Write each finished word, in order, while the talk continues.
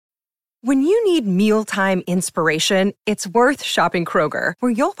When you need mealtime inspiration, it's worth shopping Kroger,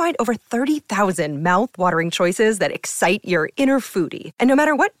 where you'll find over 30,000 mouth-watering choices that excite your inner foodie. And no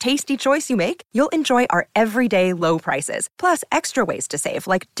matter what tasty choice you make, you'll enjoy our everyday low prices, plus extra ways to save,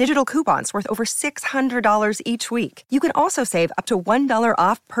 like digital coupons worth over $600 each week. You can also save up to $1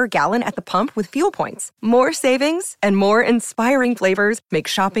 off per gallon at the pump with fuel points. More savings and more inspiring flavors make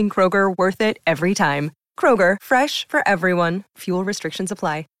shopping Kroger worth it every time. Kroger, fresh for everyone. Fuel restrictions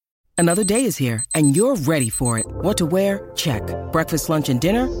apply. Another day is here, and you're ready for it. What to wear? Check. Breakfast, lunch, and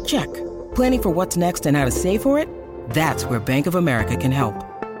dinner? Check. Planning for what's next and how to save for it? That's where Bank of America can help.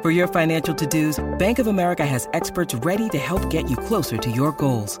 For your financial to-dos, Bank of America has experts ready to help get you closer to your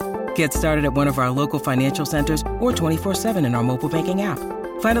goals. Get started at one of our local financial centers or 24/7 in our mobile banking app.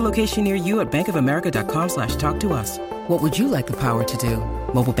 Find a location near you at bankofamerica.com/talktous. What would you like the power to do?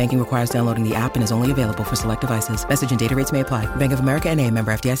 Mobile banking requires downloading the app and is only available for select devices. Message and data rates may apply. Bank of America N.A.,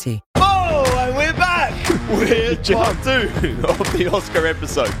 member FDIC. Oh, and we're back with part 2 of the Oscar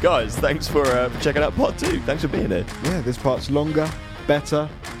episode. Guys, thanks for checking out part 2. Thanks for being here. Yeah, this part's longer, better.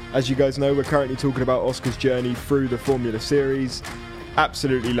 As you guys know, we're currently talking about Oscar's journey through the Formula Series.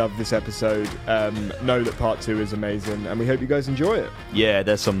 Absolutely love this episode. Know that part 2 is amazing, and we hope you guys enjoy it. Yeah,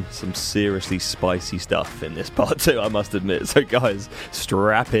 there's some seriously spicy stuff in this part 2, I must admit. So guys,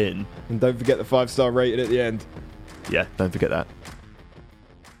 strap in. And don't forget the 5-star rating at the end. Yeah, don't forget that.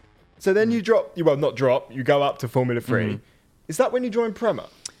 So then you you go up to Formula 3. Mm-hmm. Is that when you join Prema?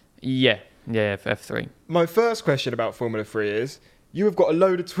 Yeah, F3. My first question about Formula 3 is, you have got a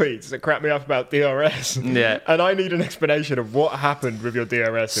load of tweets that crap me up about DRS. Yeah. And I need an explanation of what happened with your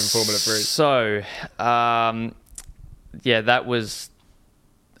DRS in Formula 3. So, that was...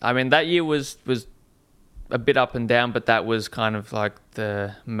 I mean, that year was a bit up and down, but that was kind of like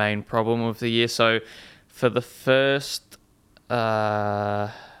the main problem of the year. So, for the first...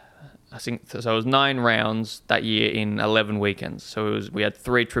 it was 9 rounds that year in 11 weekends. So, we had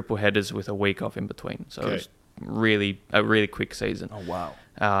 3 triple headers with a week off in between. So, It was a really quick season. Oh wow!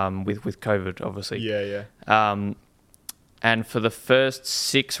 With COVID, obviously. Yeah. And for the first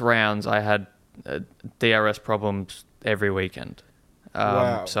 6 rounds, I had DRS problems every weekend.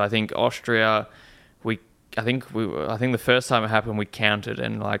 Wow! So I think Austria, I think the first time it happened, we counted,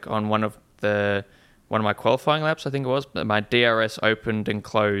 and like on one of my qualifying laps, I think it was, my DRS opened and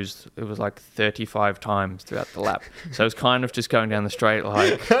closed. It was like 35 times throughout the lap. So it was kind of just going down the straight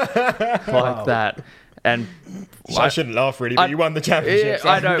like that. And I shouldn't laugh really, but you won the championship. Yeah, so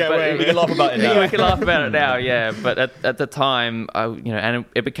I know, but we can laugh about it now. We can laugh about it now, yeah. But at the time, and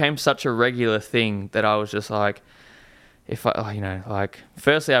it became such a regular thing that I was just like,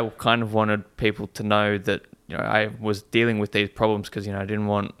 firstly, I kind of wanted people to know that I was dealing with these problems because I didn't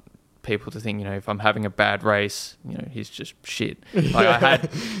want people to think, if I'm having a bad race, he's just shit. Like I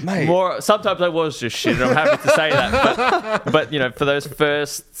had more. Sometimes I was just shit, and I'm happy to say that. But for those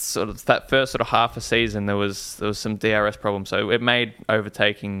first sort of half a season, there was some DRS problems, so it made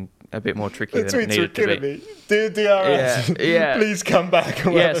overtaking a bit more tricky than it needed to be. Dear DRS, yeah. Please come back.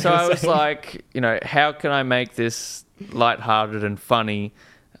 Yeah, so I was like, how can I make this lighthearted and funny?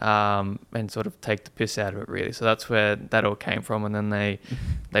 And sort of take the piss out of it, really. So that's where that all came from, and then they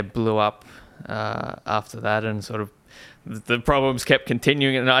blew up after that, and sort of the problems kept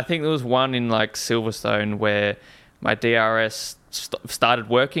continuing. And I think there was one in like Silverstone where my DRS started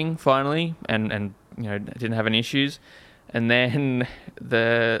working finally, and didn't have any issues. And then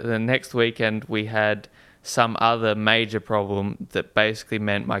the next weekend we had some other major problem that basically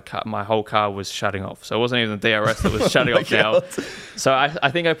meant my whole car was shutting off. So it wasn't even the DRS that was shutting off now. So I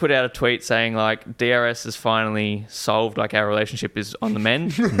think I put out a tweet saying like, DRS is finally solved, like our relationship is on the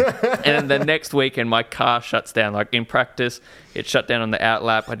mend. And then the next weekend my car shuts down. Like in practice, it shut down on the out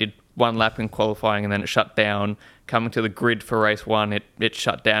lap. I did 1 lap in qualifying and then it shut down. Coming to the grid for race 1, it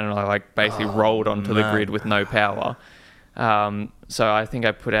shut down, and I like basically rolled onto the grid with no power. So I think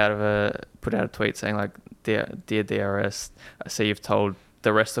I put out a tweet saying like, Dear DRS, I see you've told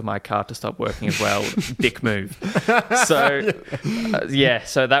the rest of my car to stop working as well. Dick move. So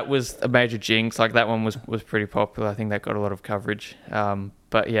so that was a major jinx. Like that one was pretty popular. I think that got a lot of coverage.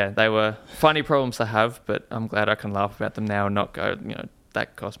 But yeah, they were funny problems to have, but I'm glad I can laugh about them now and not go,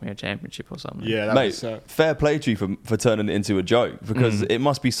 that cost me a championship or something. Yeah, that mate, was, fair play to you for turning it into a joke, because it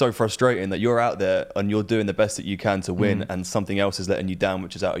must be so frustrating that you're out there and you're doing the best that you can to win and something else is letting you down,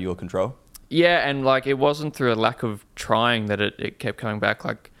 which is out of your control. Yeah, and like it wasn't through a lack of trying that it kept coming back.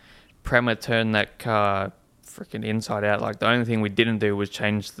 Like Prema turned that car freaking inside out. Like the only thing we didn't do was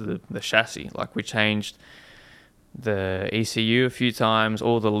change the chassis. Like we changed the ECU a few times,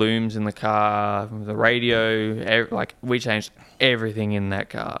 all the looms in the car, the radio. We changed everything in that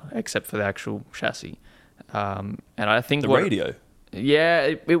car except for the actual chassis. And I think the radio.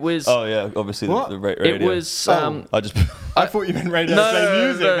 Yeah, it was. Oh yeah, obviously the radio. It was. I thought you meant radio play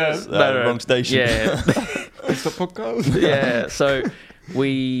music. No, wrong station. Yeah. It's the podcast. Yeah. So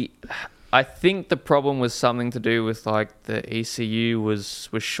I think the problem was something to do with like the ECU was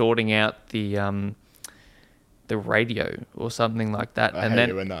shorting out the radio or something like that. I hate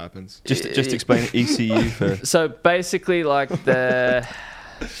it when that happens. Just explain ECU for. So basically, like the.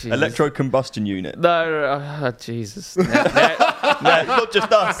 Electro-combustion unit. No, Jesus. No, it's not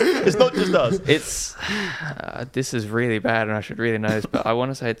just us. It's not just us. It's this is really bad, and I should really know this, but I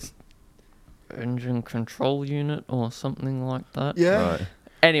want to say it's engine control unit or something like that. Yeah. Right.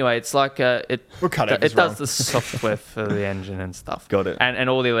 Anyway, it's like it does the software for the engine and stuff. Got it. And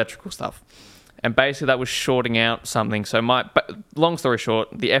all the electrical stuff. And basically, that was shorting out something. So long story short,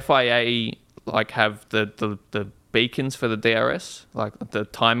 the FIA have the beacons for the DRS, like the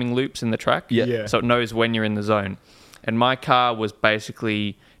timing loops in the track. Yeah. So it knows when you're in the zone. And my car was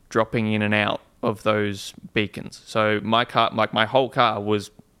basically dropping in and out of those beacons. So my car, my whole car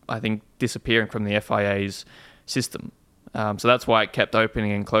was, I think, disappearing from the FIA's system. So that's why it kept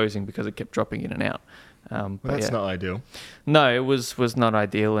opening and closing, because it kept dropping in and out. But that's not ideal. No, it was not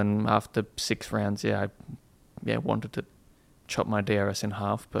ideal. And after 6 rounds, I wanted to chop my DRS in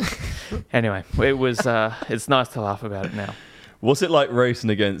half, but anyway, it was it's nice to laugh about it now. What's it like racing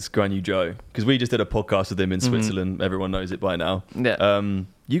against Guanyu Zhou? Because we just did a podcast with him in Switzerland. Everyone knows it by now. Yeah.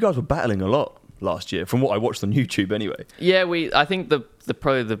 You guys were battling a lot last year, from what I watched on YouTube anyway. Yeah, I think the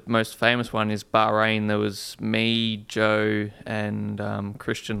probably the most famous one is Bahrain. There was me, Joe, and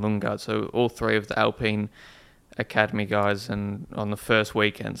Christian Lundgaard, so all 3 of the Alpine Academy guys, and on the first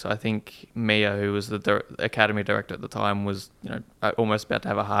weekend. So I think Mia, who was the Academy director at the time, was almost about to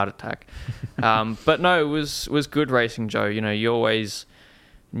have a heart attack. But no, it was good racing Joe. You always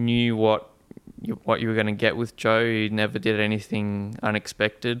knew what you were going to get with Joe. He never did anything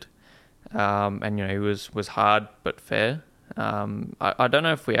unexpected, and he was hard but fair. I don't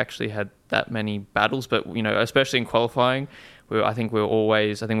know if we actually had that many battles, but especially in qualifying, I think we're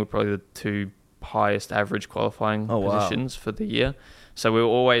probably the 2 highest average qualifying positions for the year. So we were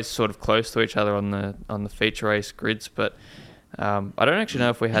always sort of close to each other on the feature race grids, but I don't actually know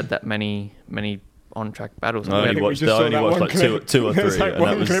if we had that many on-track battles. I only watched like two or 3, and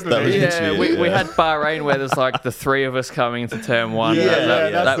that was literally we had Bahrain where there's like the 3 of us coming into turn 1.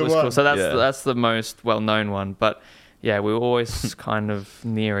 That was cool. So that's the most well-known one, but yeah, we were always kind of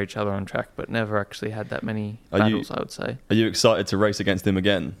near each other on track, but never actually had that many battles, I would say. Are you excited to race against him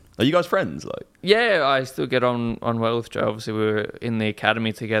again? Are you guys friends? Yeah, I still get on well with Joe. Obviously, we were in the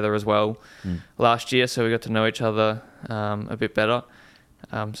academy together as well last year, so we got to know each other a bit better.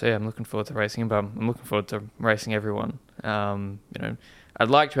 So yeah, I'm looking forward to racing him, but I'm looking forward to racing everyone. I'd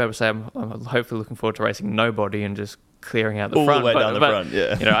like to be able to say I'm hopefully looking forward to racing nobody and just clearing out the front. All the way down the front,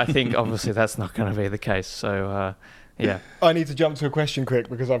 yeah. I think obviously that's not going to be the case. So yeah. I need to jump to a question quick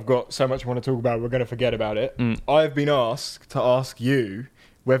because I've got so much I want to talk about. We're going to forget about it. I've been asked to ask you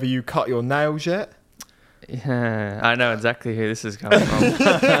whether you cut your nails yet. Yeah, I know exactly who this is coming from.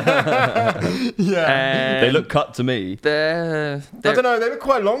 Yeah. And they look cut to me. I don't know, they look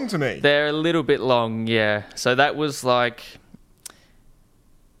quite long to me. They're a little bit long, yeah. So that was like...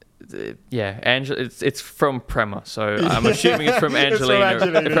 Yeah, it's from Prema, so I'm assuming it's from Angelina.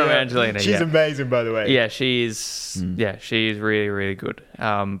 Angelina, she's amazing, by the way. Yeah, she is. Yeah, she is really, really good.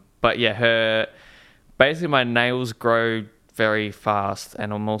 But yeah, basically my nails grow very fast,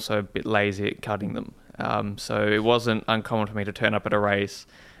 and I'm also a bit lazy at cutting them. So it wasn't uncommon for me to turn up at a race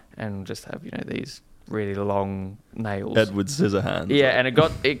and just have these really long nails. Edward Scissorhands. Yeah, and it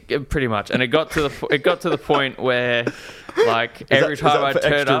got pretty much, and it got to the point where, like, every time I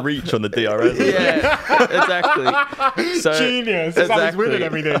turned extra up, reach on the DRS. Yeah, exactly. So genius. Exactly. I was winning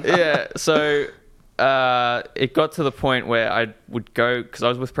everything. Yeah, so it got to the point where I would go, because I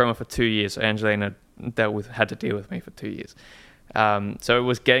was with Prema for 2 years. So Angelina had to deal with me for 2 years. So it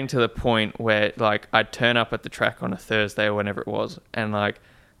was getting to the point where, like, I'd turn up at the track on a Thursday or whenever it was, and like,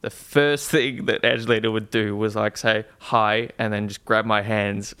 the first thing that Angelina would do was like say hi and then just grab my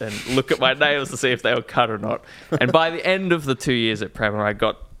hands and look at my nails to see if they were cut or not. And by the end of the 2 years at Prema, I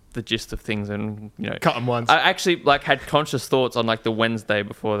got the gist of things and cut them once. I actually like had conscious thoughts on like the Wednesday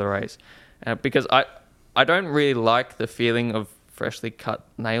before the race, because I don't really like the feeling of freshly cut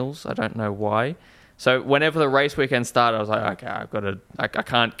nails. I don't know why. So whenever the race weekend started, I was like, okay, I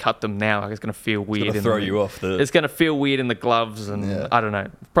can't cut them now. Like, it's going to feel weird. It's going to throw you off. It's going to feel weird in the gloves, and I don't know,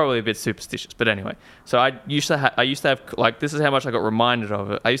 probably a bit superstitious. But anyway, so I used to have like, this is how much I got reminded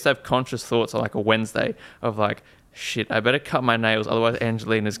of it. I used to have conscious thoughts on like a Wednesday of like, shit, I better cut my nails, otherwise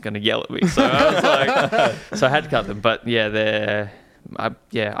Angelina's going to yell at me. So I was like, so I had to cut them. But yeah, I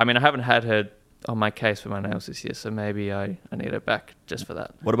mean, I haven't had her on my case for my nails this year, so maybe I need her back just for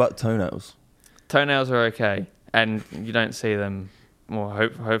that. What about toenails? Toenails are okay, and you don't see them. Well,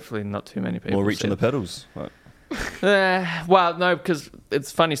 hopefully not too many people. More reach on the pedals. Right. Well, no, because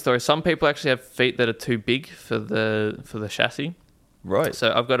it's a funny story. Some people actually have feet that are too big for the chassis. Right.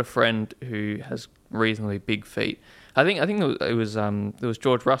 So I've got a friend who has reasonably big feet. I think it was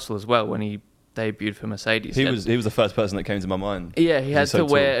George Russell as well when he debuted for Mercedes. He was the first person that came to my mind. Yeah, he had to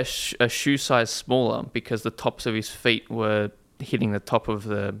wear a shoe size smaller because the tops of his feet were hitting the top of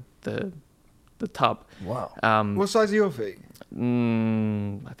the tub. Wow. What size are your feet?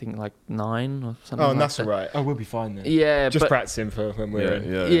 I think like 9 or something. Oh, and that's all right. Oh, we'll be fine then. Yeah, just practicing for when we're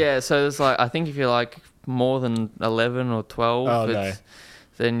in. Yeah, so it's like, I think if you're like more than 11 or 12,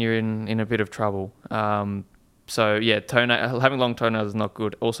 then you're in a bit of trouble. So yeah, having long toenails is not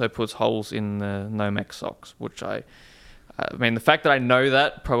good. Also puts holes in the Nomex socks, which I mean, the fact that I know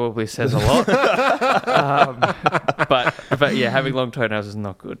that probably says a lot. But yeah, having long toenails is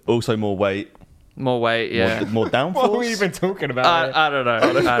not good. Also more weight. More weight, yeah. More downforce. What are we even talking about? I don't know.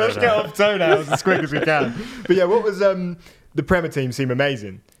 Let's get off toenails as quick as we can. But yeah, what was the Prema team seem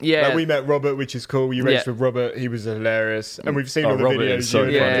amazing. Yeah. Like, we met Robert, which is cool. You raced with Robert. He was hilarious. And we've seen all the Robert videos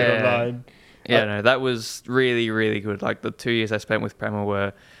you did online. Yeah, no, that was really, really good. Like, the 2 years I spent with Prema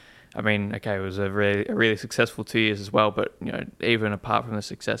were, I mean, okay, it was a really successful 2 years as well. But, you know, even apart from the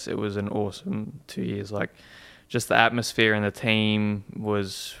success, it was an awesome 2 years. Like, just the atmosphere and the team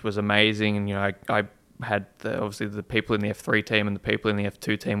was amazing. And, you know, I had obviously the people in the F3 team and the people in the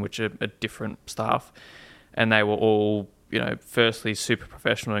F2 team, which are different staff. And they were all, you know, firstly super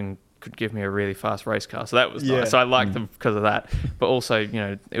professional and could give me a really fast race car. So that was nice. So I liked them because of that. But also, you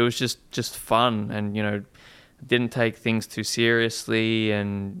know, it was just fun, and, you know, didn't take things too seriously.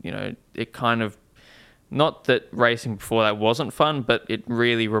 And, you know, it kind of, not that racing before that wasn't fun, but it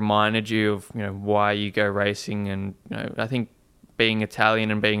really reminded you of, you know, why you go racing. And, you know, I think being Italian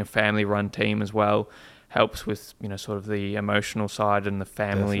and being a family-run team as well helps with, you know, sort of the emotional side and the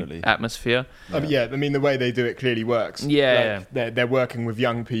family atmosphere. I mean, the way they do it clearly works. Yeah. Like, they're working with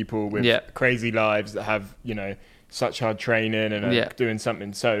young people with crazy lives that have, you know, such hard training and are doing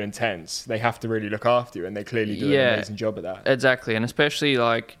something so intense. They have to really look after you, and they clearly do an amazing job at that. Exactly. And especially in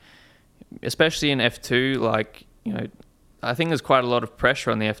F2, like, you know, I think there's quite a lot of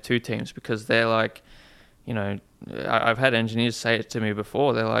pressure on the F2 teams, because they're like, you know, I've had engineers say it to me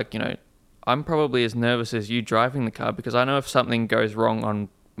before. They're like, you know, I'm probably as nervous as you driving the car, because I know if something goes wrong on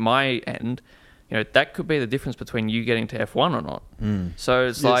my end, you know, that could be the difference between you getting to F1 or not. So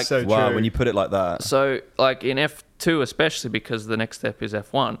it's like, so wow, true. when you put it like that. So like in F2, especially because the next step is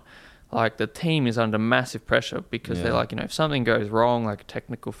F1, like the team is under massive pressure, because they're like, you know, if something goes wrong, like a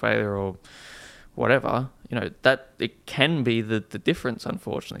technical failure or whatever, you know, that it can be the difference,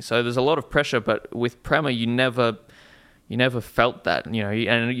 unfortunately. So there's a lot of pressure, but with Prema, you never felt that, you know,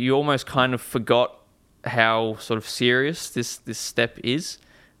 and you almost kind of forgot how sort of serious this step is.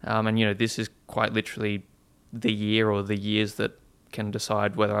 And, you know, this is quite literally the year or the years that can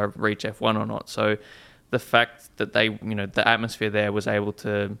decide whether I reach F1 or not. So the fact that they, you know, the atmosphere there was able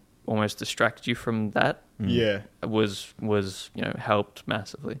to almost distract you from that was, you know, helped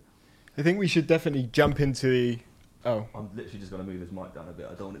massively. I think we should definitely jump into the... Oh. I'm literally just going to move this mic down a bit.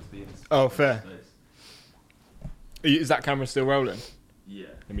 I don't want it to be in this. Oh, fair. Is that camera still rolling? Yeah.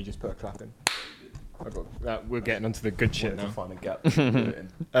 Let me just put a clap in. I've got that. We're getting onto the good shit now. To find a gap. To put it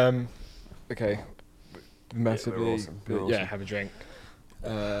in. Okay. Massively. Yeah, we're awesome. Have a drink.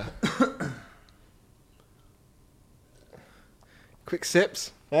 Quick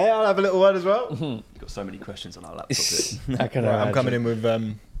sips. Yeah, I'll have a little one as well. Got so many questions on our laptop here. I'm coming in with...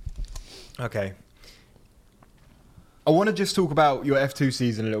 Okay. I want to just talk about your F2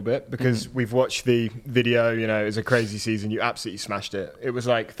 season a little bit, because we've watched the video. You know, it was a crazy season. You absolutely smashed it. It was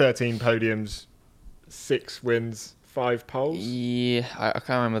like 13 podiums, 6 wins, 5 poles. Yeah, I can't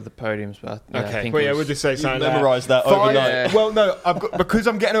remember the podiums, but I think we'll just say something. Memorise that overnight. Yeah. Well, no, because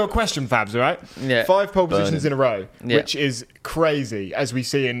I'm getting to a question, Fabs, all right? Yeah. 5 pole positions in a row, which is crazy, as we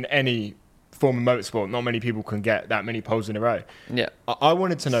see in any form of motorsport. Not many people can get that many poles in a row. Yeah. I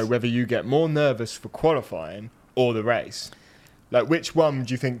wanted to know whether you get more nervous for qualifying or the race. Like, which one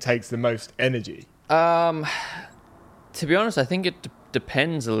do you think takes the most energy? To be honest, I think it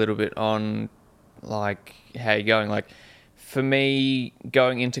depends a little bit on like how you're going. Like for me,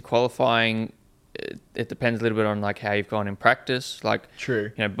 going into qualifying, it depends a little bit on like how you've gone in practice. Like,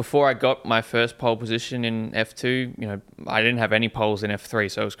 True. you know, before I got my first pole position in F2, you know, I didn't have any poles in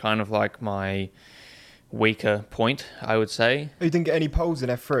F3, so it was kind of like my weaker point, I would say. Oh, you didn't get any poles in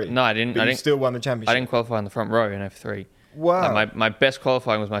F3? No, I didn't. But you still won the championship? I didn't qualify in the front row in F3. Wow. Like my best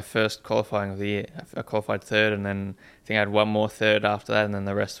qualifying was my first qualifying of the year. I qualified third, and then I think I had one more third after that, and then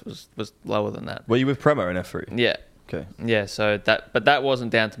the rest was lower than that. Were you with Prema in F3? Yeah. Okay. Yeah, so that wasn't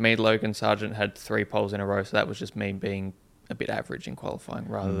down to me. Logan Sargent had 3 poles in a row, so that was just me being a bit average in qualifying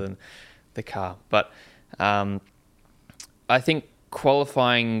rather than the car. But I think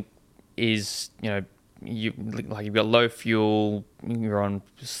qualifying is, you know, you've got low fuel, you're on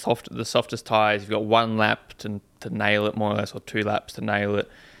the softest tyres, you've got 1 lap to nail it more or less, or 2 laps to nail it.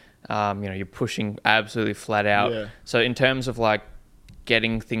 You know, you're pushing absolutely flat out. Yeah. So in terms of like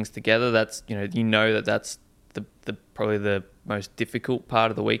getting things together, that's, you know that's the probably the most difficult part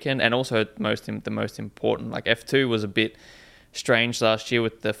of the weekend, and also the most important. Like F2 was a bit strange last year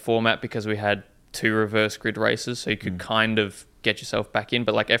with the format because we had 2 reverse grid races, so you could kind of get yourself back in.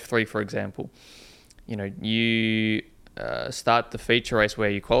 But like F3, for example, you know, you start the feature race where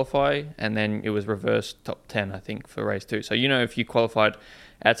you qualify, and then it was reverse top 10, I think, for race 2. So, you know, if you qualified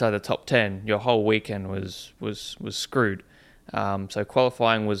outside the top 10, your whole weekend was screwed. So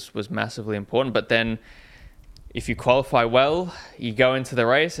qualifying was massively important. But then if you qualify well, you go into the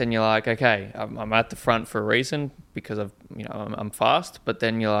race and you're like, okay, I'm at the front for a reason because I'm fast. But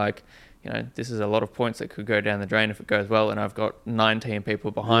then you're like, you know, this is a lot of points that could go down the drain if it goes well, and I've got 19 people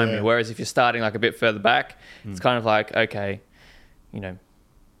behind me. Whereas if you're starting like a bit further back, it's kind of like, okay, you know,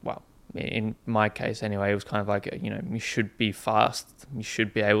 well, in my case anyway, it was kind of like, you know, you should be fast, you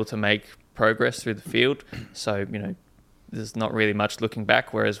should be able to make progress through the field. So, you know, there's not really much looking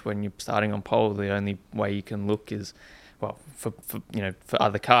back. Whereas when you're starting on pole, the only way you can look is, well, for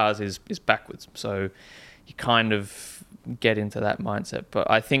other cars is backwards. So you kind of get into that mindset. But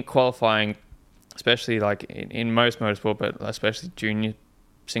I think qualifying, especially like in most motorsport, but especially junior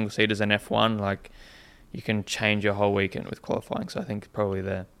single seaters and F1, like you can change your whole weekend with qualifying. So I think probably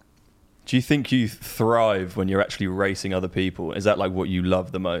there. Do you think you thrive when you're actually racing other people? Is that like what you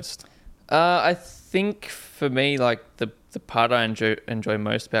love the most? I think for me, like the part I enjoy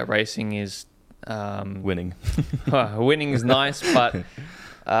most about racing is Winning. Winning is nice, but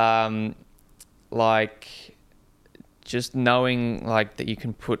like just knowing like that you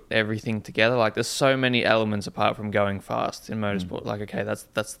can put everything together. Like there's so many elements apart from going fast in motorsport. Like, okay,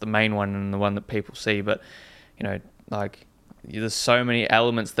 that's the main one and the one that people see, but you know, like there's so many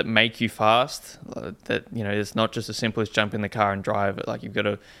elements that make you fast that, you know, it's not just as simple as jump in the car and drive it. Like you've got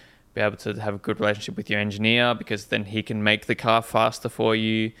to be able to have a good relationship with your engineer, because then he can make the car faster for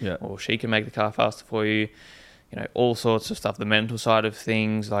you, or she can make the car faster for you. You know, all sorts of stuff. The mental side of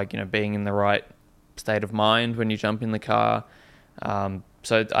things, like, you know, being in the right state of mind when you jump in the car.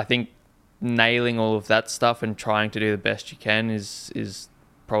 So I think nailing all of that stuff and trying to do the best you can is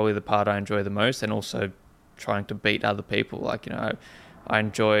probably the part I enjoy the most, and also trying to beat other people. Like, you know, I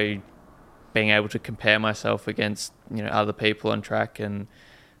enjoy being able to compare myself against, you know, other people on track, and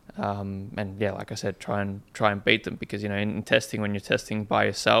yeah, like I said, try and beat them, because, you know, in testing, when you're testing by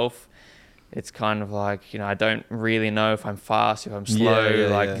yourself, it's kind of like, you know, I don't really know if I'm fast, if I'm slow.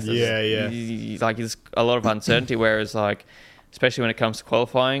 Like there's a lot of uncertainty. Whereas, like, especially when it comes to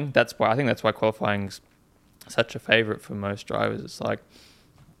qualifying, I think that's why qualifying's such a favorite for most drivers. It's like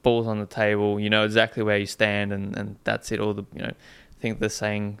balls on the table, you know exactly where you stand, and that's it. All the, you know, I think the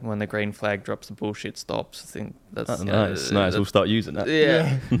saying, when the green flag drops, the bullshit stops. I think that's nice. We'll start using that.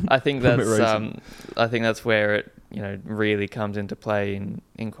 Yeah, I think that's where it, you know, really comes into play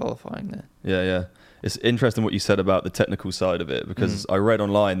in qualifying there. Yeah. It's interesting what you said about the technical side of it, because I read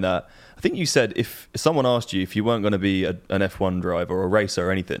online that I think you said if someone asked you if you weren't going to be an F1 driver or a racer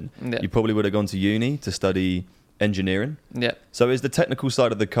or anything, you probably would have gone to uni to study engineering. Yeah. So is the technical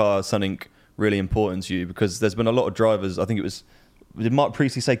side of the car something really important to you? Because there's been a lot of drivers, I think it was, did Mark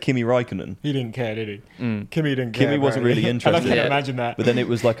Priestley say Kimi Räikkönen? He didn't care, did he? Kimi didn't care. Kimi wasn't really interested. I can't imagine that. But then it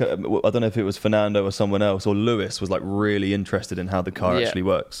was like, I don't know if it was Fernando or someone else, or Lewis was like really interested in how the car actually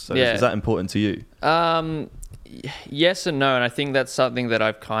works. So is that important to you? Yes and no. And I think that's something that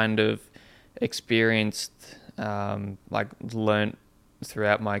I've kind of experienced, like learnt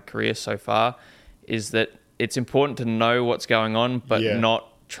throughout my career so far, is that it's important to know what's going on, but not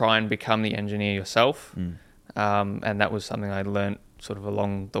try and become the engineer yourself. And that was something I learnt sort of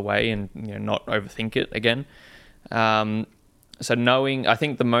along the way, and, you know, not overthink it again. So I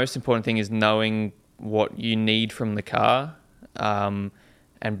think the most important thing is knowing what you need from the car,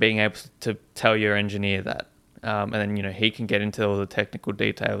 and being able to tell your engineer that. And then, you know, he can get into all the technical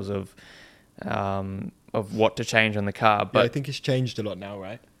details of what to change on the car. But I think it's changed a lot now,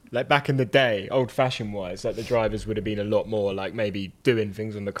 right? Like back in the day, old-fashioned wise, like the drivers would have been a lot more like maybe doing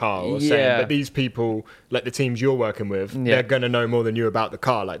things on the car or saying, but these people, like the teams you're working with, they're going to know more than you about the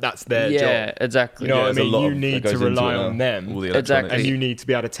car. Like that's their job. Yeah, exactly. You know what I mean? You need to rely on them. Exactly. And you need to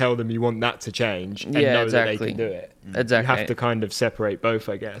be able to tell them you want that to change and know that they can do it. Exactly. You have to kind of separate both,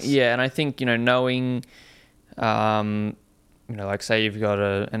 I guess. Yeah, and I think, you know, knowing, you know, like say you've got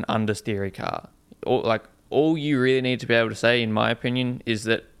an understeery car, all you really need to be able to say, in my opinion, is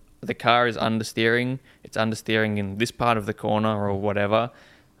that the car is understeering. It's understeering in this part of the corner or whatever.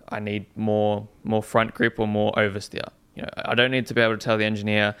 I need more front grip or more oversteer. You know, I don't need to be able to tell the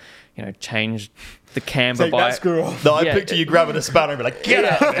engineer, you know, change the camber Take that screw off. No, I picture you grabbing a spanner and be like, get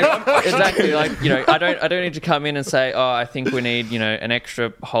out. Exactly. Like, you know, I don't need to come in and say, oh, I think we need, you know, an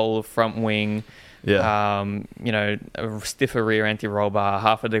extra whole of front wing. Yeah. You know, a stiffer rear anti-roll bar,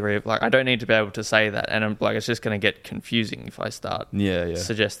 half a degree. Like, I don't need to be able to say that, and I'm like, it's just going to get confusing if I start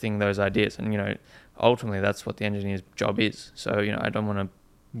suggesting those ideas. And you know, ultimately, that's what the engineer's job is. So you know, I don't want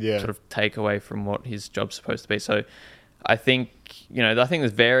to sort of take away from what his job's supposed to be. So I think, you know, I think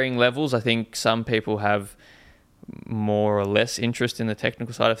there's varying levels. I think some people have more or less interest in the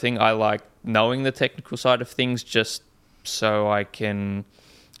technical side of things. I like knowing the technical side of things just so I can,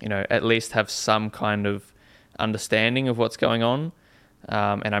 you know, at least have some kind of understanding of what's going on.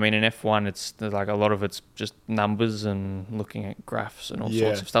 And I mean, in F1, it's like a lot of it's just numbers and looking at graphs and all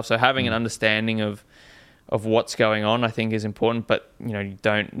sorts of stuff. So having an understanding of what's going on, I think, is important. But, you know, you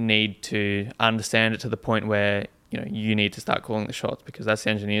don't need to understand it to the point where, you know, you need to start calling the shots, because that's the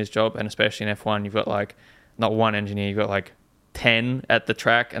engineer's job. And especially in F1, you've got like, not one engineer, you've got like 10 at the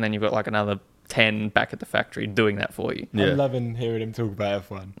track, and then you've got like another 10 back at the factory doing that for you. I'm loving hearing him talk about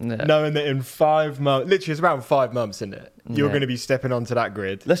F1. Knowing that in 5 months, literally it's around 5 months, isn't it? You're going to be stepping onto that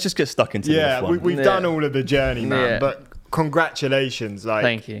grid. Let's just get stuck into F1. We've done all of the journey, man. But congratulations. Like,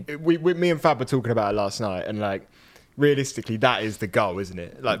 thank you. Me and Fab were talking about it last night, and like, realistically, that is the goal, isn't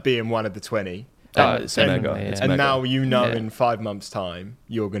it? Like being one of the 20. It's mega. And now you know in 5 months' time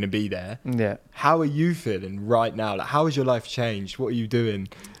you're going to be there. Yeah. How are you feeling right now? Like, how has your life changed? What are you doing?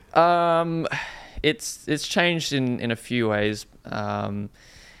 It's changed in a few ways. You know,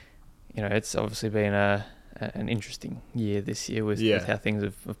 it's obviously been an interesting year this year with how things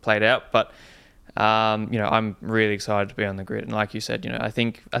have played out. But you know, I'm really excited to be on the grid. And like you said, you know, I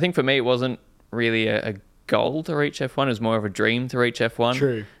think for me it wasn't really a goal to reach F1. It was more of a dream to reach F1.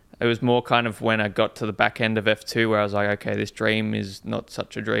 True. It was more kind of when I got to the back end of F2 where I was like, okay, this dream is not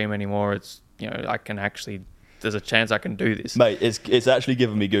such a dream anymore. It's, you know, I can actually, there's a chance I can do this. Mate, it's actually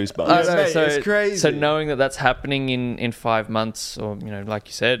giving me goosebumps. I know, mate, it's crazy. So knowing that that's happening in 5 months, or, you know, like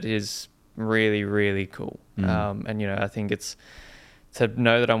you said, is really, really cool. And, you know, I think it's to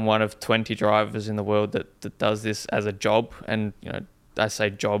know that I'm one of 20 drivers in the world that does this as a job. And, you know, I say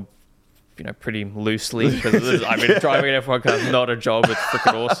job, you know, pretty loosely, because I mean, driving an F1 car is not a job. It's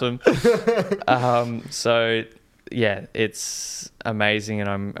freaking awesome. So yeah, it's amazing, and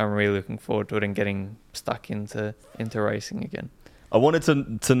I'm really looking forward to it and getting stuck into racing again. I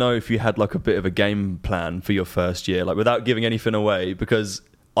wanted to know if you had like a bit of a game plan for your first year, like without giving anything away, because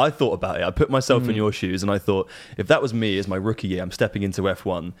I thought about it. I put myself in your shoes, and I thought, if that was me as my rookie year, I'm stepping into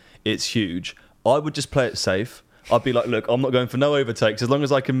F1, it's huge. I would just play it safe. I'd be like, look, I'm not going for no overtakes as long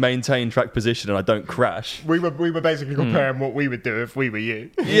as I can maintain track position and I don't crash. We were basically comparing what we would do if we were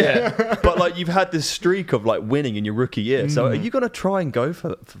you. Yeah, but like, you've had this streak of like winning in your rookie year, so are you going to try and go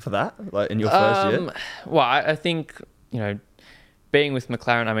for that, like in your first year? Well, I think, you know, being with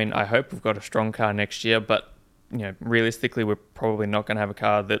McLaren, I mean, I hope we've got a strong car next year, but, you know, realistically, we're probably not going to have a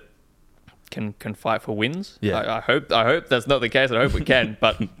car that can fight for wins. Yeah. I hope that's not the case. I hope we can,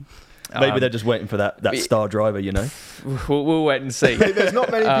 but maybe they're just waiting for that star driver, you know. We'll wait and see. There's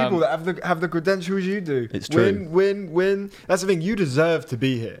not many people that have the credentials you do. It's true. Win. That's the thing. You deserve to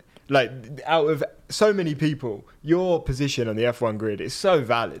be here. Like, out of so many people, your position on the F1 grid is so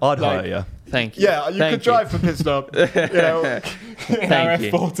valid. I'd hire you. Thank you. Yeah, you could drive for Pitstop. You know, our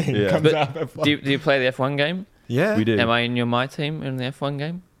F14 comes out of F1. Do you play the F1 game? Yeah, we do. Am I in your My Team in the F1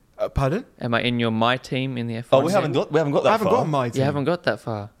 game? Pardon? Am I in your My Team in the F1? Oh, we haven't got that far. I haven't got my team. You haven't got that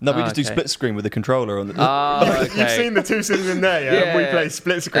far. No, we just do split screen with the controller on the. Okay. You've seen the two sims in there, yeah? We play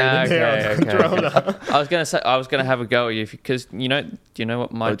split screen in here on the controller. I was gonna have a go at you because do you know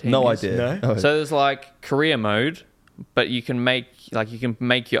what My Team is? No idea. No? So there's like career mode, but you can make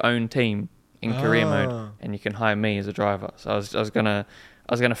your own team in career mode, and you can hire me as a driver. So I was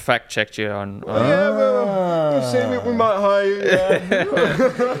was going to fact check you on. We'll see. We might hire you.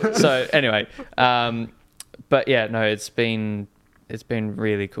 Yeah. So anyway, but yeah, no, it's been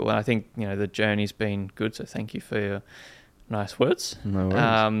really cool, and I think the journey's been good. So thank you for your nice words. No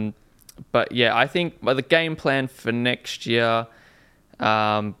worries. But yeah, I think the game plan for next year,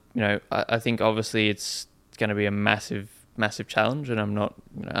 I think obviously it's going to be a massive challenge, and I'm not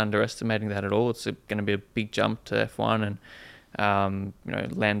underestimating that at all. It's going to be a big jump to F1, and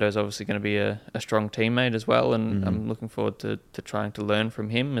Lando's obviously going to be a strong teammate as well, and I'm looking forward to trying to learn from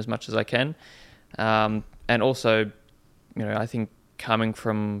him as much as I can. And also, I think coming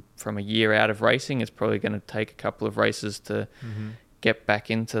from a year out of racing, it's probably going to take a couple of races to get back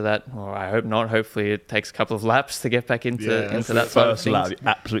into that. Or I hope not. Hopefully it takes a couple of laps to get back into that side of first things. lap,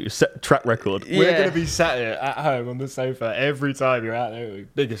 absolutely set track record. We're going to be sat here at home on the sofa every time you're out there. We're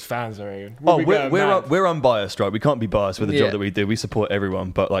biggest fans are in. We're unbiased, right? We can't be biased with the job that we do. We support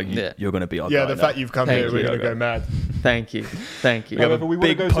everyone, but you're going to be our guy the now. fact you've come here, we're going to go mad. Thank you. We have a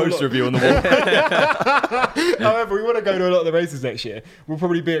big poster of you on the wall. However, we want to go to a lot of the races next year. We'll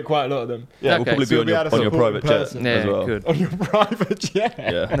probably be at quite a lot of them. Yeah, we'll probably be on your private jet as well. Good. On your private jet.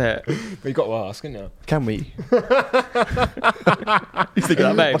 Yeah. But you got to ask, haven't you? Can we? He's thinking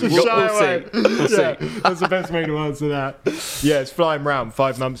that, mate. We'll see. That's the best way to answer that. Yeah, it's flying round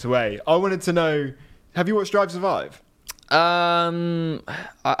 5 months away. I wanted to know, have you watched Drive to Survive?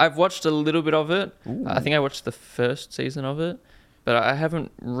 I've watched a little bit of it. Ooh. I think I watched the first season of it, but I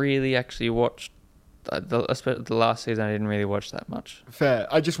haven't really actually watched the last season. I didn't really watch that much. Fair.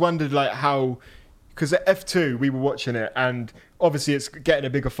 I just wondered how, because at F2 we were watching it, and obviously it's getting a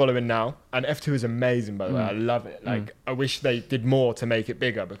bigger following now, and F2 is amazing, by the way. I love it. I wish they did more to make it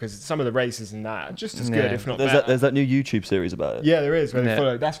bigger, because some of the races and that are just as good, if not better. There's that new YouTube series about it. Yeah, there is, where they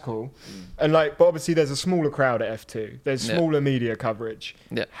follow. That's cool. And but obviously there's a smaller crowd at F2. There's smaller media coverage.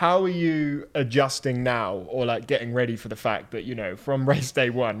 Yeah. How are you adjusting now, or getting ready for the fact that, from race day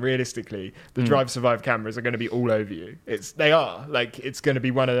one, realistically, the Drive Survive cameras are going to be all over you? They are. It's going to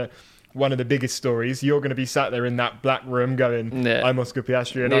be one of the biggest stories. You're going to be sat there in that black room going, I'm Oscar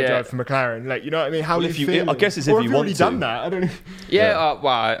Piastri and I drive for McLaren. You know what I mean? How do you feel? I guess it's if you want to. Done that. I don't know. Yeah,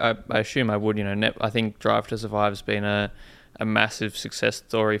 well, I assume I would. I think Drive to Survive has been a massive success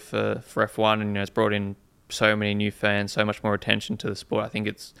story for F1, and it's brought in so many new fans, so much more attention to the sport. I think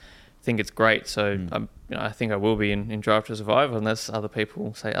it's great. So I think I will be in Drive to Survive, unless other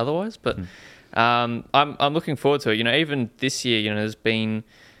people say otherwise. But I'm looking forward to it. Even this year, there's been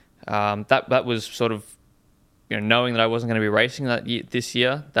that was sort of, knowing that I wasn't going to be racing this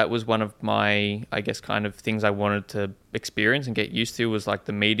year, that was one of my, I guess, kind of things I wanted to experience and get used to, was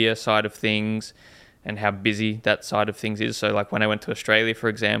the media side of things and how busy that side of things is. So when I went to Australia, for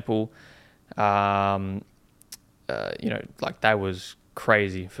example, that was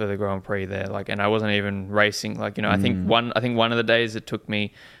crazy for the Grand Prix there. And I wasn't even racing. I think one of the days it took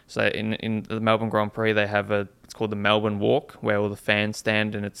me. So in the Melbourne Grand Prix, they have it's called the Melbourne Walk, where all the fans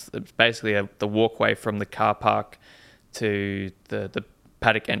stand, and it's basically the walkway from the car park to the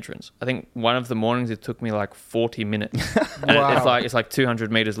paddock entrance. I think one of the mornings it took me 40 minutes. And wow. It's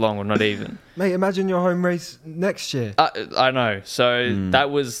 200 meters long, or not even. Mate, imagine your home race next year. I know. So that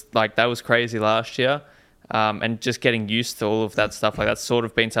was crazy last year. And just getting used to all of that stuff, that's sort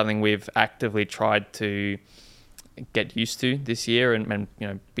of been something we've actively tried to get used to this year, and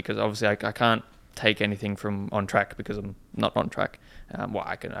because obviously I can't take anything from on track because I'm not on track.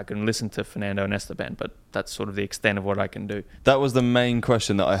 I can listen to Fernando and Esteban, but that's sort of the extent of what I can do. That was the main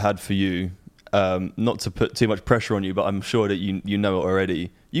question that I had for you. Not to put too much pressure on you, but I'm sure that you know it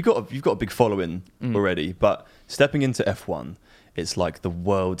already. You've got a big following already, but stepping into F1, it's like the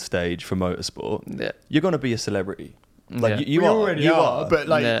world stage for motorsport. Yeah. You're going to be a celebrity. You already are, but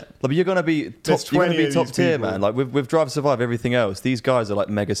but you're going to be top. You're going to be top tier, man. With Drive to Survive, everything else, these guys are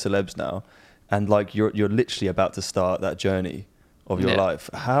mega celebs now, and you're literally about to start that journey of your life.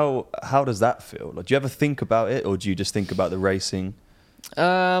 How does that feel? Do you ever think about it, or do you just think about the racing?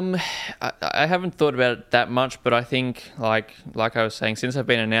 I haven't thought about it that much, but I think like I was saying, since I've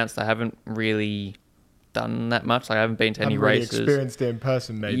been announced, I haven't really done that much. I haven't been to any races. Experienced it in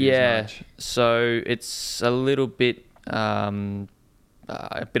person, maybe. As much. So it's a little bit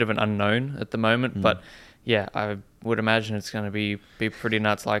a bit of an unknown at the moment, but yeah, I would imagine it's going to be pretty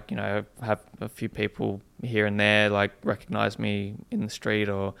nuts. Have a few people here and there recognize me in the street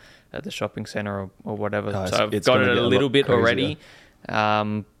or at the shopping center or whatever. So I've got it a little bit already.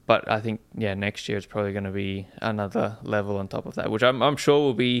 But I think next year it's probably going to be another level on top of that, which I'm sure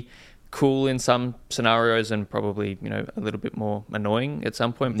will be cool in some scenarios and probably a little bit more annoying at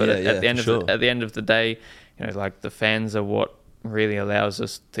some point. But at the end of the day, the fans are what really allows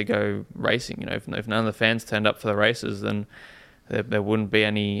us to go racing. You know, if none of the fans turned up for the races, then there wouldn't be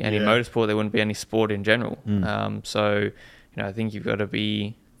any motorsport. There wouldn't be any sport in general. So, you know, I think you've got to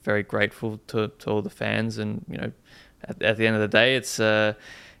be very grateful to all the fans, and you know, at the end of the day, it's a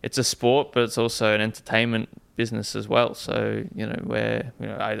sport, but it's also an entertainment business as well. So, you know, where, you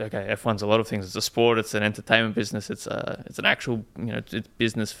know, F1's a lot of things. It's a sport, it's an entertainment business, it's an actual, you know, it's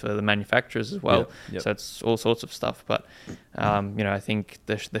business for the manufacturers as well. Yep. So it's all sorts of stuff. But you know, I think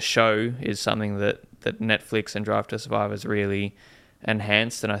the show is something that Netflix and Drive to Survive has really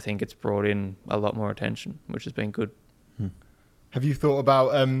enhanced, and I think it's brought in a lot more attention, which has been good. Have you thought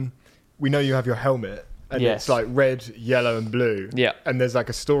about we know you have your helmet, and Yes. it's like red, yellow and blue. Yeah. And there's like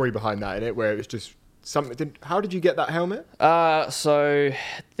a story behind that in it where it was just something. How did you get that helmet? So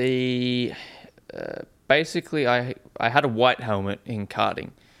the basically I had a white helmet in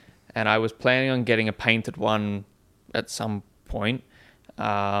karting, and I was planning on getting a painted one at some point,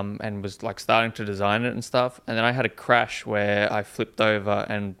 and was like starting to design it and stuff. And then I had a crash where I flipped over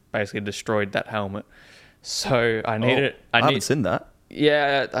and basically destroyed that helmet. So I needed. I haven't seen that.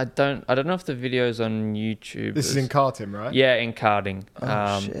 Yeah, I don't know if the video's on YouTube. This is in karting, right? Yeah, in karting.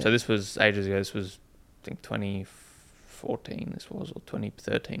 Shit. So this was ages ago. This was, I think, 2014. This was, or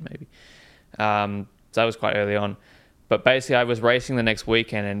 2013 maybe. So that was quite early on. But basically, I was racing the next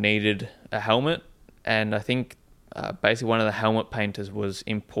weekend and needed a helmet. And I think basically one of the helmet painters was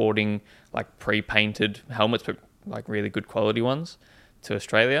importing like pre-painted helmets, but like really good quality ones, to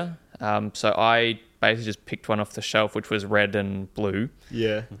Australia. So I basically just picked one off the shelf, which was red and blue.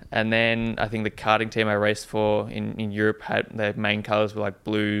 Yeah. And then I think the karting team I raced for in Europe had their main colours were like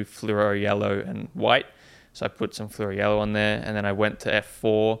blue, fluoro yellow and white. So I put some fluoro yellow on there, and then I went to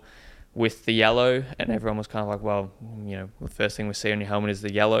F4 with the yellow, and everyone was kind of like, well, you know, the first thing we see on your helmet is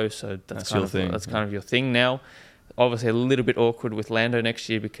the yellow, so that's kind of your thing now. Obviously a little bit awkward with Lando next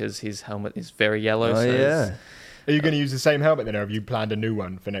year because his helmet is very yellow. Are you going to use the same helmet then, or have you planned a new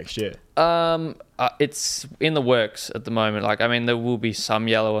one for next year? It's in the works at the moment. Like, I mean, there will be some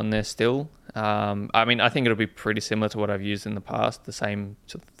yellow on there still. I mean, I think it'll be pretty similar to what I've used in the past, the same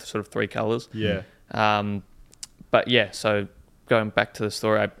sort of three colours. Yeah. But yeah, so going back to the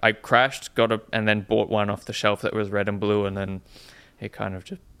story, I crashed, and then bought one off the shelf that was red and blue, and then it kind of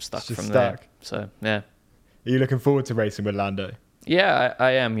just stuck from there. So, yeah. Are you looking forward to racing with Lando? Yeah,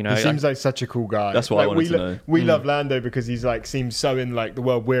 I am. You know, he seems like such a cool guy. That's what I wanted to know. We love Lando because he's like seems so in like the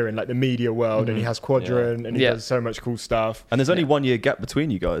world we're in, like the media world, and he has Quadrant, and he does so much cool stuff. And there's only 1 year gap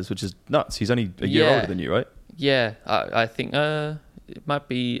between you guys, which is nuts. He's only a year older than you, right? Yeah, I think it might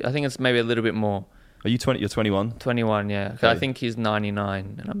be. I think it's maybe a little bit more. Are you 20? You're 21. 21, yeah. Okay. I think he's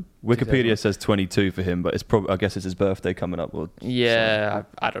 99, and I'm. Wikipedia says 22 for him, but it's probably. I guess it's his birthday coming up. Or I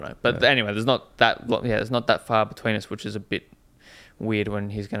don't know, but anyway, there's not that. There's not that far between us, which is a bit weird when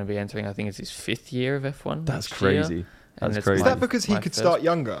he's going to be entering. I think it's his 5th year of F1. That's crazy. That's crazy. Is that because he could start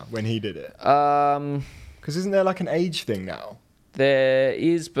younger when he did it? Because isn't there like an age thing now? There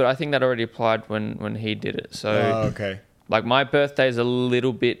is, but I think that already applied when he did it. So, okay. Like my birthday is a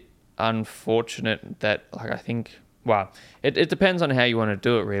little bit unfortunate that like I think. Well, it depends on how you want to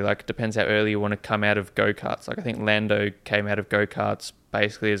do it, really. Like, it depends how early you want to come out of go-karts. Like, I think Lando came out of go-karts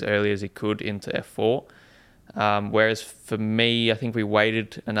basically as early as he could into F4. Whereas for me, I think we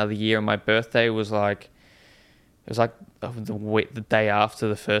waited another year, and my birthday was like, it was like the day after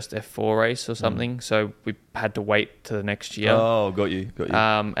the first F4 race or something. So we had to wait to the next year. Oh, got you.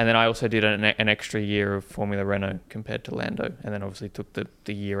 And then I also did an extra year of Formula Renault compared to Lando, and then obviously took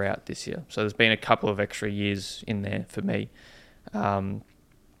the year out this year. So there's been a couple of extra years in there for me.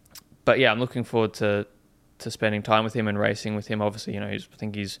 But yeah, I'm looking forward to spending time with him and racing with him. Obviously, you know, I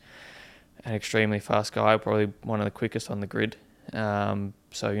think he's an extremely fast guy, probably one of the quickest on the grid.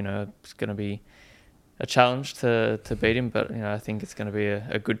 So, you know, it's going to be a challenge to beat him, but, you know, I think it's going to be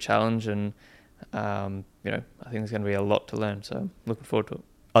a good challenge, and, you know, I think there's going to be a lot to learn. So I'm looking forward to it.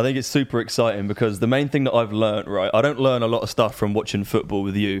 I think it's super exciting because the main thing that I've learnt, right, I don't learn a lot of stuff from watching football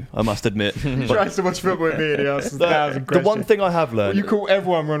with you, I must admit. He tries to watch football with me and he asks 1,000 questions. The one thing I have learned... You call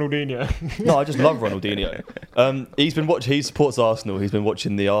everyone Ronaldinho. No, I just love Ronaldinho. He supports Arsenal. He's been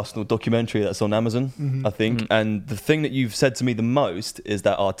watching the Arsenal documentary that's on Amazon, I think. And the thing that you've said to me the most is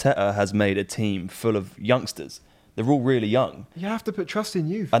that Arteta has made a team full of youngsters. They're all really young. You have to put trust in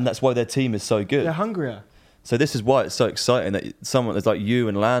youth. And that's why their team is so good. They're hungrier. So this is why it's so exciting that someone that's like you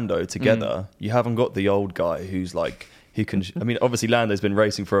and Lando together, you haven't got the old guy who's like, he can... I mean, obviously Lando's been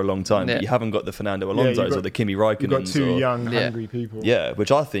racing for a long time, but you haven't got the Fernando Alonso's or the Kimi Raikkonens. You've got two young, hungry people. Yeah,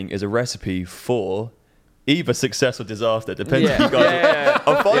 which I think is a recipe for either success or disaster. Depends if you guys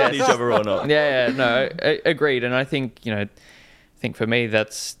are fighting each other or not. No, agreed. And I think, you know, think for me,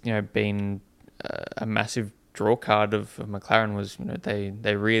 that's, been a massive draw card of McLaren was,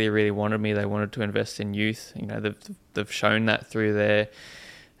 they really, really wanted me. They wanted to invest in youth. They've shown that through their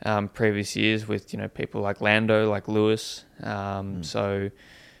previous years with, people like Lando, like Lewis. So,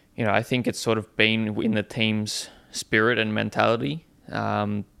 I think it's sort of been in the team's spirit and mentality.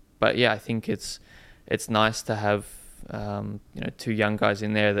 But yeah, I think it's nice to have, two young guys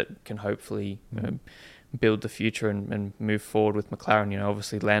in there that can hopefully, build the future and move forward with McLaren.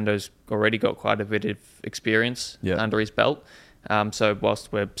 Obviously Lando's already got quite a bit of experience under his belt. So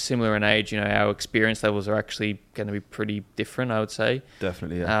whilst we're similar in age, our experience levels are actually going to be pretty different, I would say.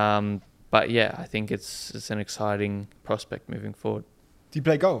 Definitely, yeah. But yeah, I think it's an exciting prospect moving forward. Do you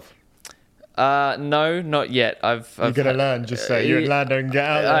play golf? No, not yet. You're gonna learn. Just so you and Lando can get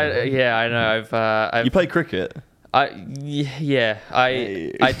out there. I know. You play cricket? I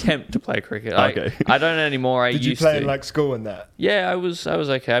attempt to play cricket. Okay. I don't anymore. Did you play in like school and that? Yeah, I was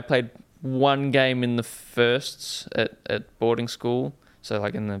okay. I played one game in the firsts at boarding school. So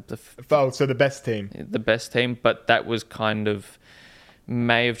like in so the best team. The best team, but that was kind of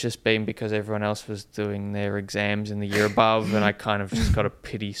may have just been because everyone else was doing their exams in the year above, and I kind of just got a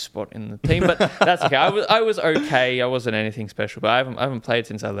pity spot in the team. But that's okay. I was okay. I wasn't anything special, but I haven't played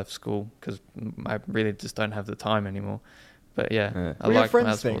since I left school because I really just don't have the time anymore. But yeah. I like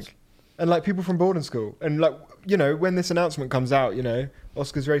friends think, and like people from boarding school, and like when this announcement comes out,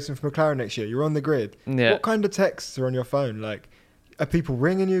 Oscar's racing for McLaren next year. You're on the grid. Yeah. What kind of texts are on your phone? Like, are people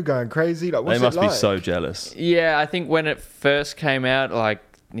ringing you, going crazy? Like, what's they must it like? Be so jealous. Yeah, I think when it first came out,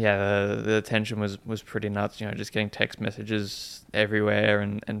 the attention was pretty nuts. Just getting text messages everywhere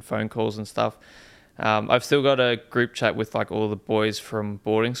and phone calls and stuff. I've still got a group chat with like all the boys from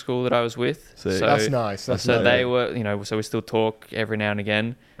boarding school that I was with. So that's nice. They were, so we still talk every now and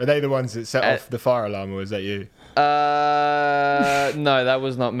again. Are they the ones that set off the fire alarm, or was that you? No, that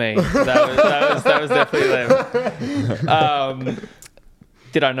was not me. That was definitely them.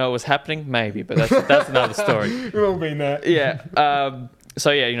 Did I know it was happening? Maybe, but that's another story. We've all been there. Yeah.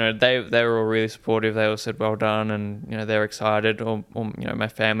 So yeah, they were all really supportive. They all said well done, and they're excited. Or my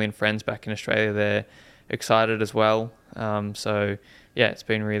family and friends back in Australia, they're excited as well. So yeah, it's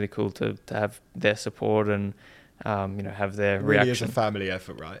been really cool to have their support and have their it reaction. Really is a family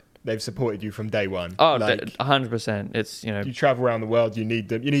effort, right? They've supported you from day one. Oh, 100%. It's you travel around the world. You need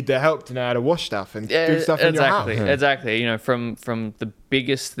their help to know how to wash stuff and do stuff in your house. Exactly. From the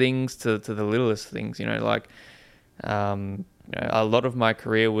biggest things to the littlest things. A lot of my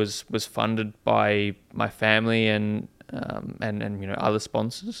career was funded by my family and other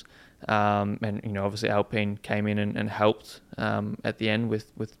sponsors. And obviously Alpine came in and helped at the end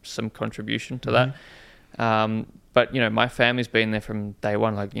with some contribution to that. But my family's been there from day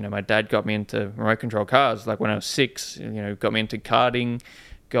one. Like my dad got me into remote control cars. Like when I was 6, got me into karting,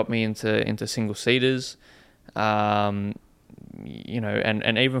 got me into single seaters. And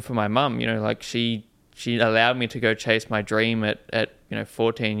even for my mum, like she allowed me to go chase my dream at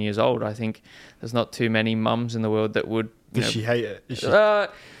 14 years old. I think there's not too many mums in the world that would. Does she hate it? Is she...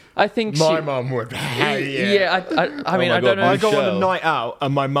 I think my mum would hate it. Yeah, I mean, I don't know. I go on a night out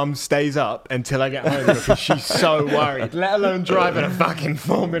and my mum stays up until I get home because she's so worried. Let alone driving a fucking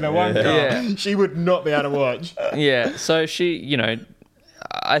Formula One car. Yeah. She would not be able to watch. Yeah, so she,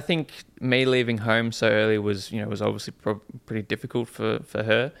 I think me leaving home so early was obviously pretty difficult for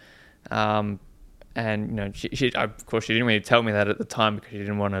her. And she of course she didn't really tell me that at the time because she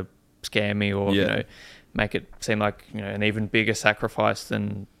didn't want to scare me or make it seem like an even bigger sacrifice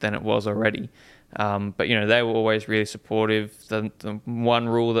than it was already. But they were always really supportive. The one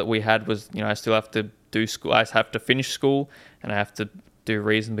rule that we had was I still have to do school. I have to finish school and I have to do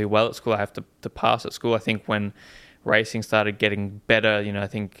reasonably well at school. I have to pass at school. I think when racing started getting better, I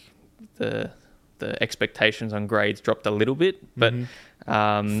think the expectations on grades dropped a little bit, but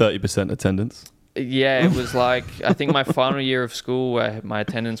 30% attendance. Yeah, it was like I think my final year of school, my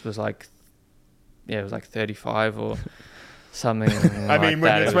attendance was like, it was like 35 or something. I mean,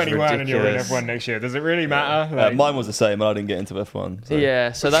 when you're 21 and you're in F1 next year, does it really matter? Like... mine was the same. I didn't get into F1. So.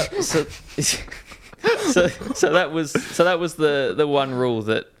 Yeah, so that was the one rule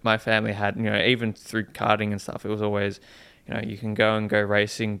that my family had. Even through karting and stuff, it was always, you can go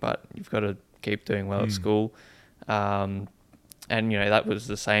racing, but you've got to keep doing well at school. And that was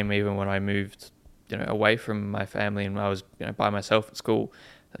the same even when I moved, away from my family and I was, by myself at school.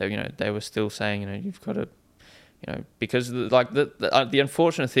 They were still saying, you've got to, because the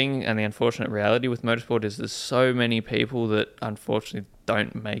unfortunate thing and the unfortunate reality with motorsport is there's so many people that unfortunately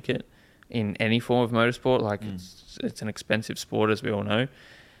don't make it in any form of motorsport. Like it's an expensive sport, as we all know.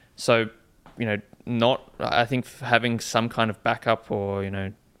 So not. I think having some kind of backup or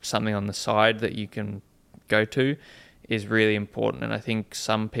something on the side that you can go to is really important. And I think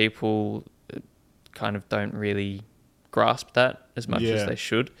some people kind of don't really grasp that as much as they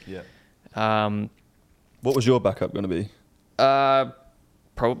should. Yeah. What was your backup going to be?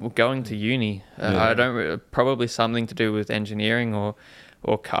 Probably going to uni. I don't. Probably something to do with engineering or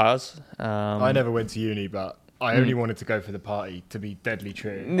cars. I never went to uni, but I only wanted to go for the party, to be deadly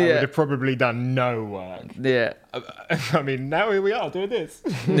true. I would have probably done no work. Yeah. I mean, now here we are doing this.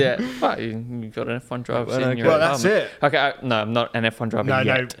 Yeah. But you got an F1 driver sitting in your Well, that's it. Okay, no, I'm not an F1 driver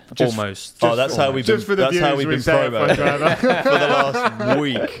yet. Almost. That's how we've been promo driver. for the last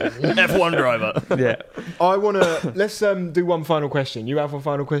week. F1 driver. Yeah. I want to... Let's do one final question. You have a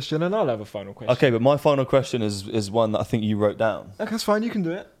final question and I'll have a final question. Okay, but my final question is one that I think you wrote down. Okay, that's fine. You can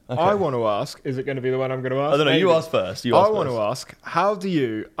do it. Okay. I want to ask, is it going to be the one I'm going to ask? I don't know, you ask first. I want to ask, how do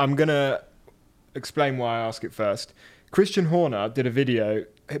you... I'm going to explain why I ask it first. Christian Horner did a video,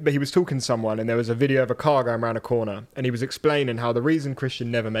 but he was talking to someone and there was a video of a car going around a corner and he was explaining how the reason Christian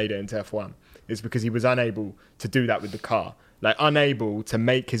never made it into F1 is because he was unable to do that with the car. Like, unable to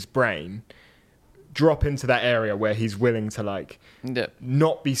make his brain drop into that area where he's willing to,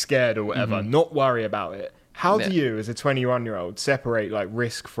 not be scared or whatever, not worry about it. How do you, as a 21-year-old, separate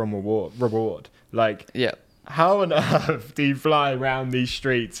risk from reward? How on earth do you fly around these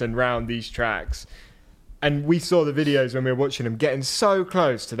streets and round these tracks? And we saw the videos when we were watching them getting so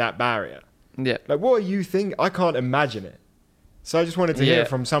close to that barrier. Yeah. What are you thinking? I can't imagine it. So I just wanted to hear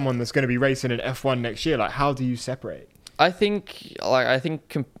from someone that's going to be racing in F1 next year. How do you separate? I think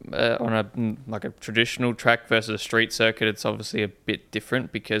on a traditional track versus a street circuit, it's obviously a bit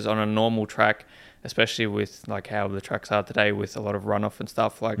different because on a normal track, especially with how the tracks are today with a lot of runoff and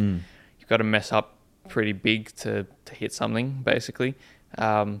stuff, you've got to mess up pretty big to hit something basically.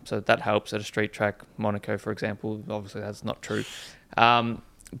 So that helps at a street track. Monaco, for example, obviously that's not true.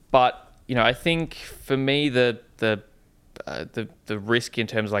 But I think for me the risk in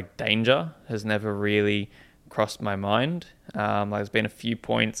terms of danger has never really crossed my mind. There's been a few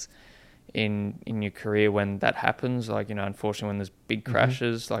points in your career when that happens, unfortunately when there's big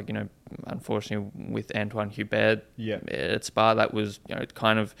crashes, unfortunately with Antoine Hubert at Spa, that was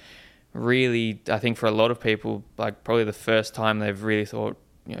kind of really, I think for a lot of people, probably the first time they've really thought,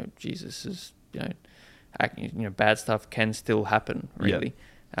 Jesus is, bad stuff can still happen, really.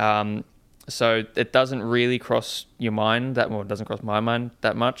 So it doesn't really cross your mind it doesn't cross my mind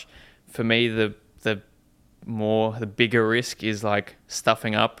that much. For me, the bigger risk is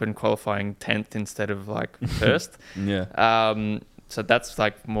stuffing up and qualifying 10th instead of first. So that's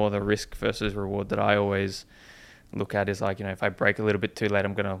more the risk versus reward that I always look at is if I brake a little bit too late,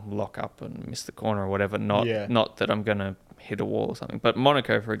 I'm going to lock up and miss the corner or whatever. Not that I'm going to hit a wall or something. But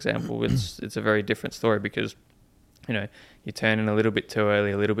Monaco, for example, it's a very different story because you turn in a little bit too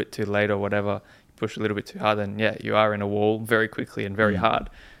early, a little bit too late or whatever, you push a little bit too hard, then you are in a wall very quickly and very hard.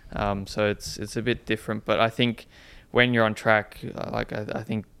 So it's a bit different, but I think when you're on track, I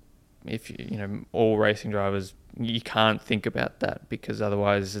think if all racing drivers, you can't think about that because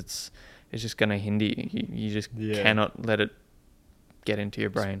otherwise it's just going to hinder you. You just cannot let it get into your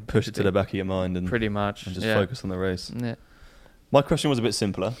brain. Just push it to the back of your mind and pretty much and just focus on the race. Yeah. My question was a bit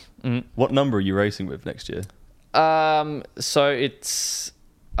simpler. What number are you racing with next year? So it's,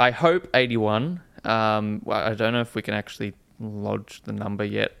 I hope 81. I don't know if we can actually lodge the number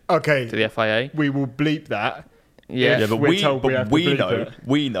yet. Okay. To the FIA. We will bleep that. Yeah. But we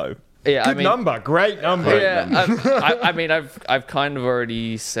know. Yeah, Good number, great number. Yeah, I've kind of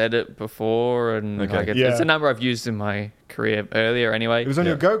already said it before, and it's a number I've used in my career earlier. Anyway, it was on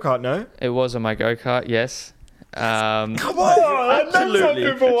your go-kart, no? It was on my go-kart, yes. Come on,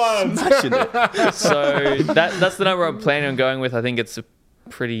 absolutely for once. Smashing it. So that's the number I'm planning on going with. I think it's a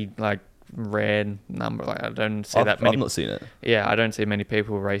pretty rare number. I don't see that many. I've not seen it. Yeah, I don't see many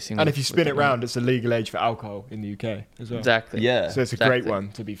people racing. And if you spin it round, it's a legal age for alcohol in the UK as well. Exactly. Yeah. So it's a great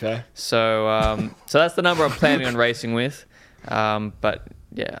one, to be fair. So so that's the number I'm planning on racing with. But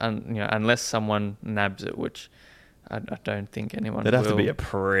yeah, unless someone nabs it, which I don't think anyone will. They'd have to be a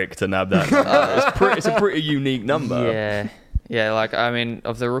prick to nab that number. It's a pretty unique number. Yeah.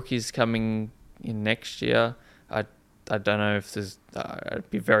 Of the rookies coming in next year, I don't know if there's... I'd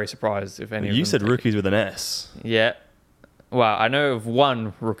be very surprised if any of them... You said rookies with an S. Yeah. Well, I know of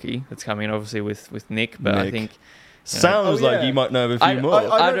one rookie that's coming, obviously, with Nick, but I think... Sounds like you might know of a few more.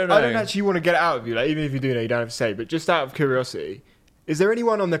 I don't know. I don't actually want to get it out of you. Even if you do know, you don't have to say. But just out of curiosity, is there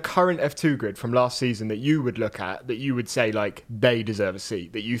anyone on the current F2 grid from last season that you would look at, that you would say, they deserve a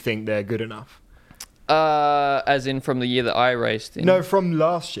seat, that you think they're good enough? As in from the year that I raced in? No, from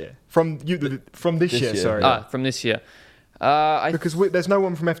last year. From this year, sorry. From this year. Because there's no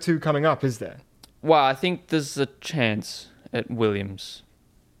one from F2 coming up, is there? Well, I think there's a chance at Williams.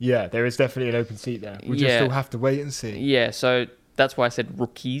 Yeah, there is definitely an open seat there. We just still have to wait and see. Yeah, so that's why I said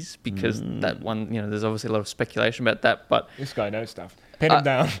rookies, because that one, there's obviously a lot of speculation about that. But this guy knows stuff. Pin him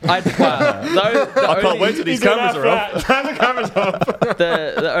down. I can't wait till these cameras are off. Turn the cameras off.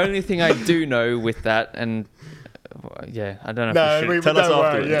 The only thing I do know with that, and I don't know if we should. Tell us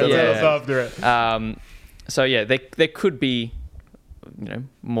after it. Tell us after it. So yeah, there could be,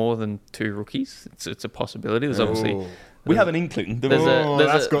 more than 2 rookies. It's a possibility. There's obviously we have an inkling. There's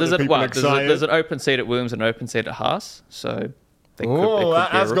an open seat at Williams and an open seat at Haas. So there could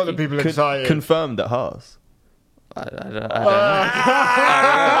that's got the people excited. Confirmed at Haas. I don't know.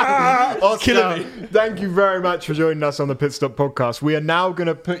 Oscar, thank you very much for joining us on the Pitstop podcast. We are now going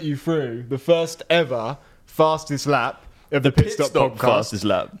to put you through the first ever fastest lap of the Pitstop podcast. Fastest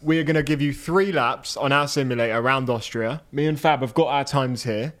lap. We are going to give you 3 laps on our simulator around Austria. Me and Fab have got our times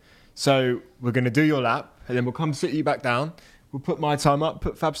here. So we're going to do your lap, and then we'll come sit you back down. We'll put my time up,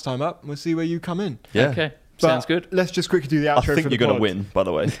 put Fab's time up, and we'll see where you come in. Yeah. Okay. Sounds good. Let's just quickly do the outro. I think you're going to win, by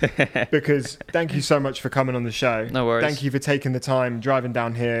the way. Because thank you so much for coming on the show. No worries. Thank you for taking the time, driving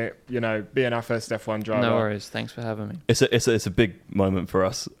down here, being our first F1 driver. No worries. Thanks for having me. It's a big moment for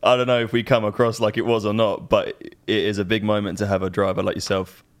us. I don't know if we come across like it was or not, but it is a big moment to have a driver like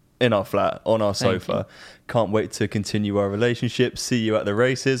yourself in our flat, on our sofa. Can't wait to continue our relationship, see you at the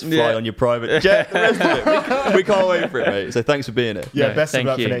races, fly on your private jet, the rest of it. We can't wait for it, mate. So thanks for being here. Yeah, best of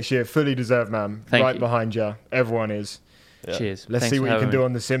luck for next year. Fully deserved, man. Right behind you. Everyone is. Yeah. Cheers. Let's see what you can do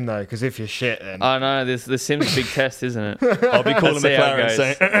on the sim, though, because if you're shit, then... I know, the sim's a big test, isn't it? I'll be calling McLaren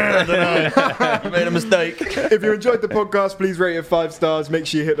saying, I don't know, you made a mistake. If you enjoyed the podcast, please rate it 5 stars. Make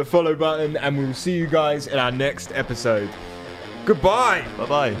sure you hit the follow button, and we'll see you guys in our next episode. Goodbye.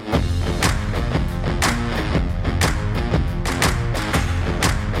 Bye-bye.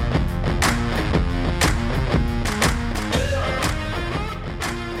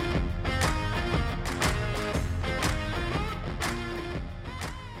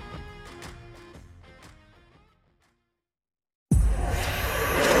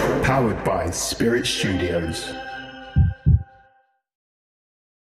 Powered by Spirit Studios.